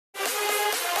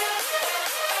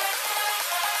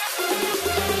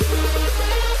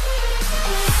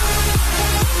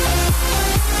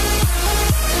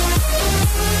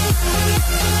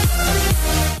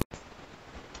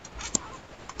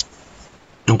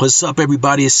What's up,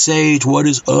 everybody? It's Sage. What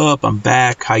is up? I'm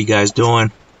back. How you guys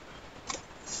doing?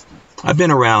 I've been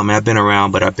around, man. I've been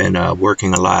around, but I've been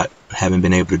working a lot. I haven't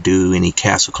been able to do any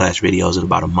Castle Clash videos in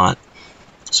about a month.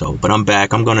 So, but I'm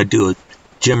back. I'm going to do a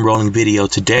gem rolling video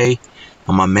today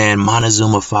on my man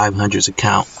Montezuma 500's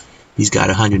account. He's got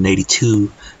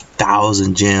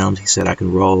 182,000 gems. He said I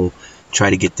can roll,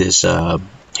 try to get this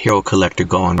hero collector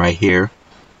going right here.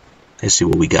 Let's see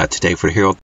what we got today for the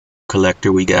hero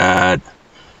collector. We got...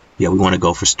 yeah, we want to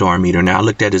go for Storm Eater. Now, I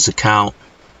looked at his account,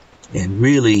 and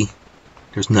really,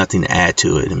 there's nothing to add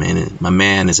to it. I mean, my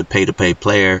man is a pay-to-play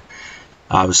player,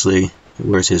 obviously.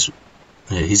 Where's his...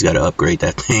 he's got to upgrade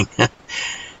that thing.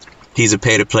 He's a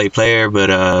pay-to-play player,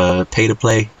 but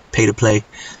pay-to-play.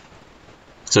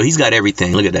 So he's got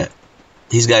everything. Look at that.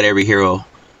 He's got every hero.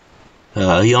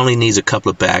 He only needs a couple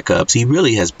of backups. He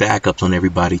really has backups on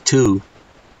everybody, too.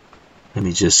 Let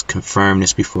me just confirm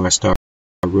this before I start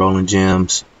rolling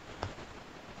gems.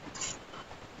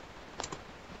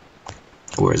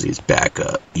 Where's his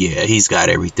backup? Yeah, he's got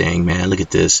everything, man. Look at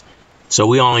this. So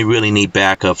we only really need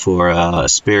backup for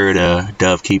Spirit,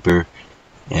 Dove Keeper,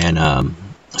 and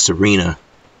Serena.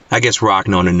 I guess Rock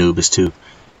on Anubis too.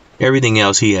 Everything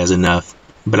else he has enough.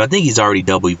 But I think he's already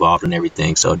double evolved and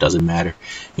everything, so it doesn't matter.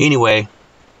 Anyway,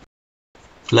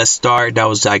 let's start. That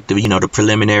was like the the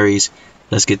preliminaries.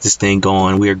 Let's get this thing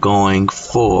going. We are going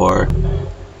for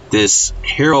this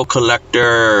hero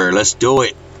collector. Let's do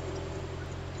it.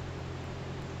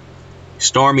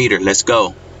 Storm Eater, let's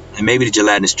go. And maybe the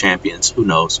Gelatinous Champions. Who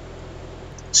knows?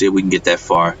 See if we can get that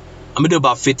far. I'm going to do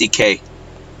about 50k.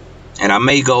 And I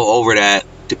may go over that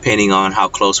depending on how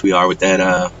close we are with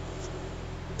that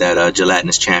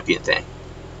Gelatinous Champion thing.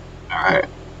 Alright.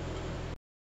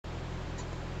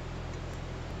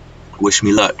 Wish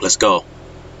me luck. Let's go.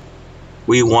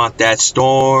 We want that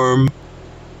Storm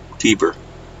Keeper.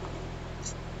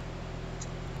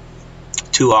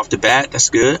 2 off the bat. That's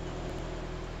good.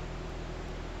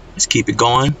 Let's keep it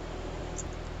going.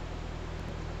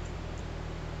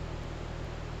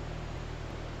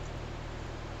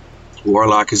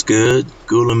 Warlock is good.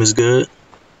 Golem is good.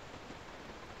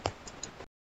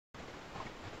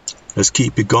 Let's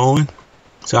keep it going.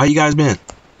 So how you guys been?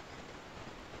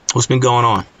 What's been going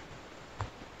on?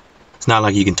 It's not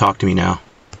like you can talk to me now.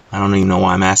 I don't even know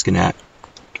why I'm asking that.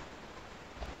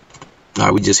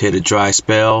 Alright, we just hit a dry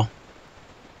spell.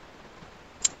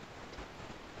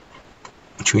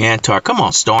 Triantar, come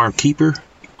on, Storm Keeper.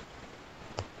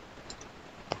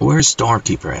 Where's Storm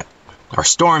Keeper at? Or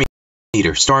Storm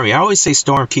Eater. Stormy. I always say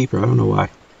Storm Keeper. I don't know why.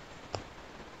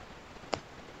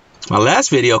 My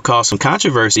last video caused some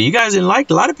controversy. You guys didn't like.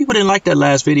 A lot of people didn't like that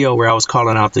last video where I was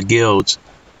calling out the guilds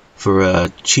for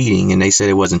cheating, and they said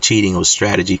it wasn't cheating, it was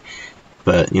strategy.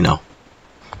 But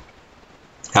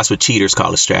that's what cheaters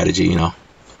call a strategy. The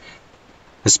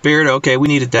Spirit. Okay, we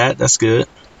needed that. That's good.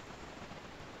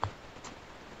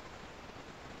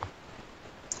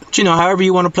 But, however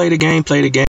you want to play the game,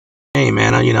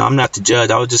 man. I'm not the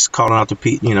judge. I was just calling out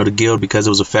the guild because it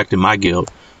was affecting my guild.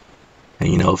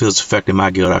 And, if it was affecting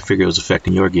my guild, I figured it was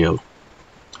affecting your guild.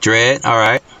 Dread, all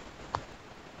right.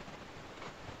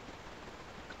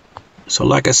 So,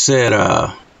 like I said,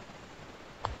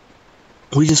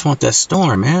 we just want that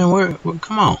Storm, man.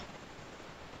 Come on.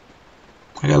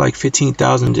 I got like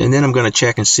 15,000, and then I'm going to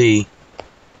check and see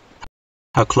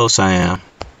how close I am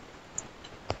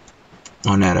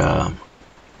on that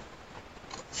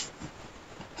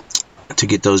to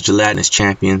get those Gelatinous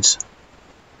Champions.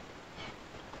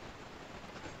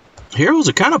 Heroes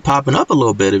are kind of popping up a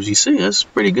little bit, as you see. That's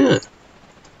pretty good.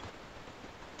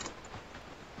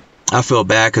 I feel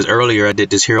bad because earlier I did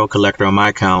this hero collector on my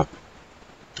account,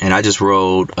 and I just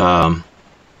rolled one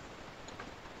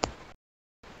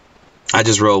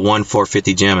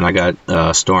 450 gem, and I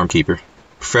got Storm Keeper.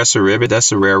 Professor Rivet,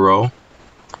 that's a rare roll.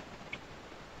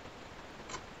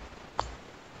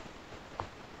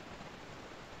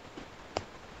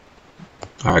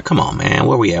 All right, come on, man.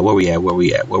 Where we at?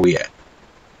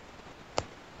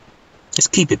 Let's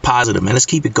keep it positive, man. Let's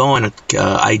keep it going,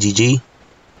 IGG.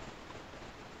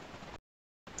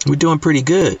 We're doing pretty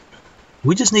good.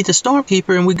 We just need the Storm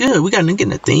Keeper, and we're good. We got to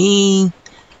get a thing.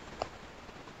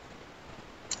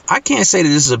 I can't say that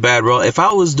this is a bad roll. If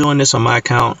I was doing this on my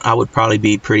account, I would probably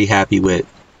be pretty happy with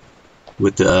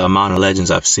the amount of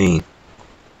legends I've seen.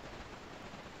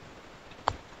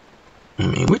 I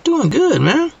mean, we're doing good,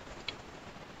 man.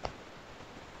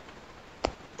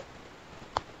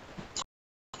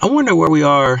 I wonder where we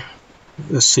are.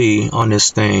 Let's see on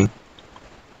this thing.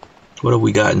 What have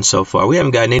we gotten so far? We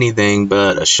haven't gotten anything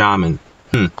but a shaman.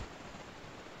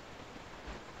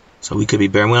 So we could be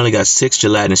better. We only got 6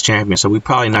 gelatinous champions, so we're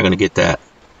probably not going to get that.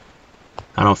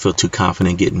 I don't feel too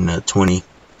confident getting 20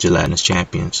 gelatinous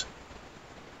champions.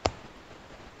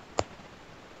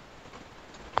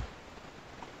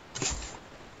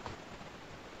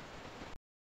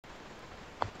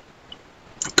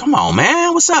 Come on,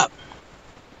 man. What's up?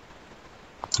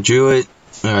 Druid.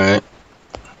 All right.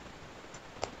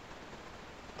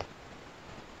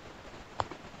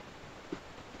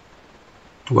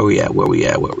 Where we at? Where we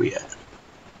at? Where we at?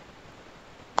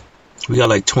 We got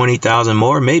like 20,000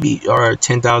 more, maybe, or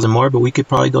 10,000 more, but we could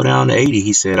probably go down to 80.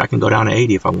 He said I can go down to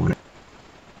 80 if I want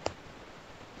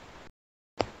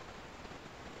it.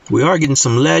 We are getting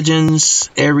some legends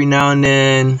every now and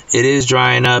then. It is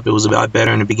drying up. It was a lot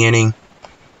better in the beginning.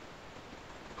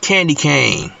 Candy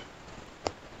cane.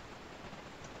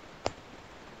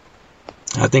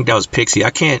 I think that was Pixie. I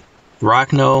can't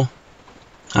rock no.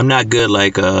 I'm not good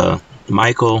like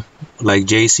Michael, like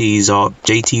JT's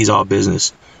all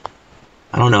business.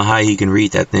 I don't know how he can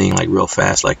read that thing like real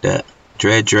fast like that.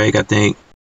 Dread Drake, I think.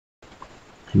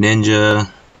 Ninja.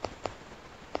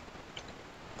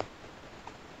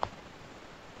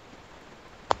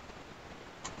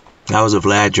 That was a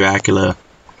Vlad Dracula.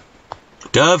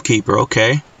 Dove Keeper,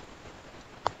 okay.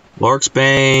 Orcs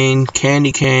Bane,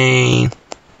 Candy Cane.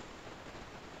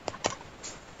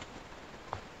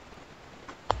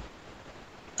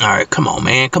 Alright, come on,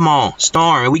 man. Come on.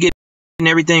 Storm. Are we getting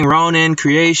everything? Ronin,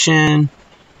 Creation.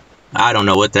 I don't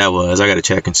know what that was. I got to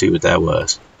check and see what that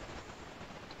was.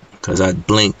 Because I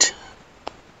blinked.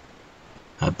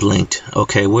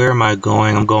 Okay, where am I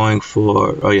going? I'm going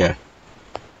for... Oh, yeah.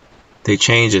 They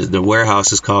changed it. The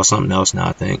warehouse is called something else now,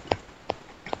 I think.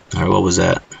 Alright, what was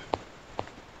that?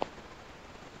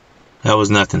 That was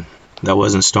nothing. That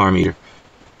wasn't Storm Eater.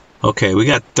 Okay, we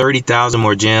got 30,000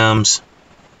 more gems.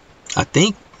 I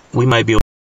think we might be able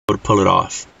to pull it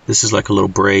off. This is like a little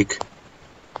break.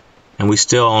 And we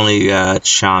still only got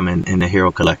Shaman and the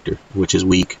Hero Collector, which is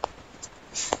weak.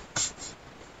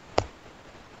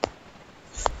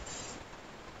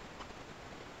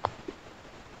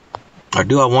 Or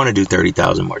do I want to do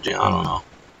 30,000 more gems? I don't know.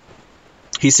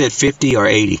 He said 50 or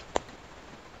 80.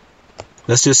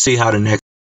 Let's just see how the next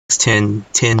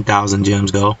 10,000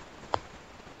 gems go.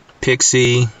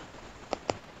 Pixie.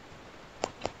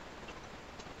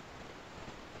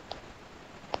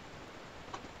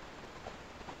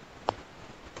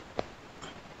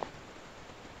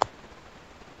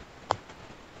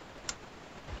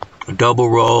 A double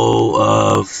roll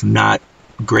of not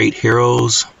great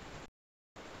heroes.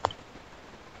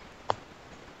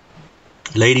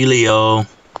 Lady Leo.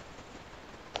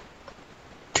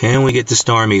 Can we get the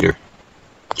Storm Eater?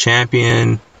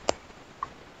 Champion.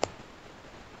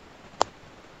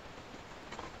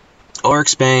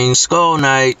 Orc Bane, Skull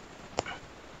Knight.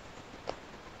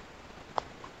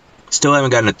 Still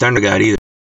haven't gotten a Thunder God either.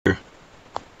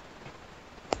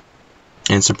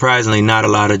 And surprisingly, not a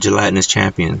lot of gelatinous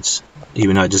champions.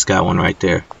 Even though I just got one right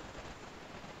there.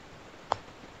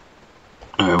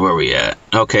 Alright, where are we at?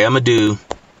 Okay, I'm going to do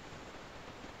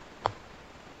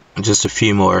just a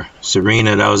few more.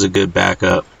 Serena, that was a good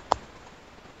backup.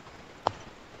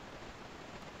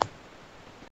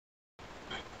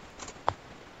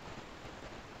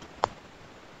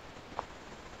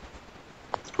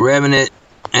 Revenant,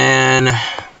 and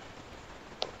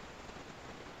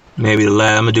maybe the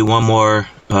last. I'm gonna do one more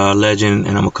legend,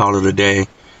 and I'm gonna call it a day,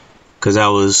 because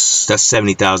that's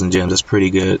 70,000 gems. That's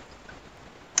pretty good.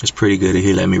 That's pretty good if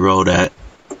he let me roll that.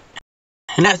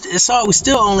 And that's all. We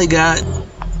still only got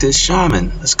this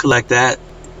Shaman. Let's collect that.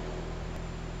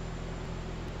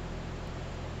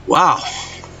 Wow.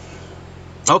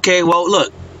 Okay, well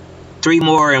look, 3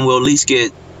 more, and we'll at least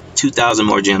get 2,000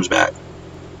 more gems back.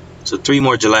 So 3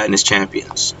 more gelatinous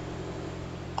champions.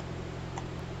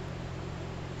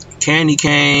 Candy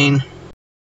cane.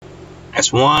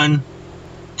 That's 1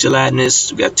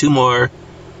 gelatinous. We got 2 more.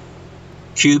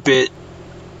 Cupid.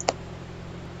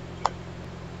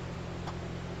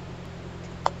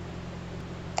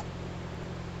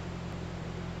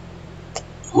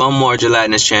 One more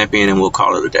gelatinous champion, and we'll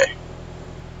call it a day.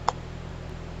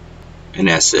 And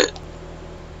that's it.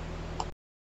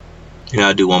 And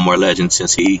I'll do one more legend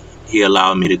since he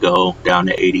allowed me to go down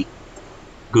to 80.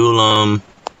 Gulam,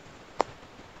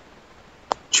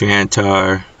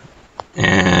 Trantar,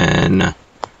 and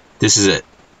this is it.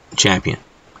 Champion.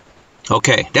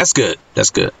 Okay, that's good.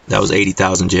 That's good. That was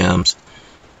 80,000 gems,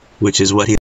 which is what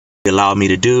he allowed me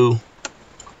to do.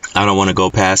 I don't want to go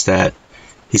past that.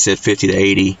 He said 50 to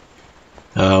 80.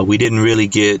 We didn't really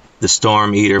get the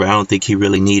Storm Eater, but I don't think he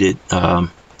really needed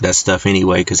that stuff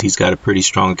anyway, because he's got a pretty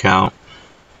strong account.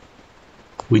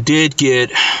 We did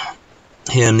get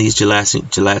him these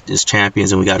gelatinous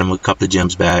champions, and we got him a couple of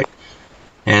gems back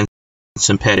and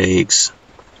some pet eggs.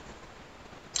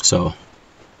 So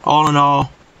all in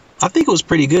all, I think it was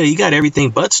pretty good. He got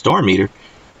everything but Storm Eater.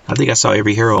 I think I saw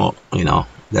every hero, you know,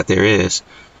 that there is.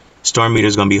 Storm Eater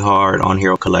is going to be hard on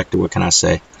Hero Collector. What can I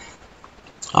say?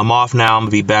 I'm off now. I'm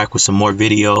going to be back with some more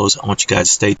videos. I want you guys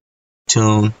to stay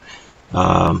tuned.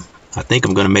 I think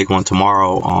I'm going to make one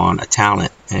tomorrow on a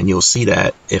talent, and you'll see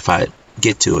that if I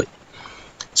get to it.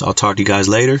 So I'll talk to you guys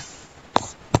later.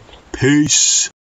 Peace.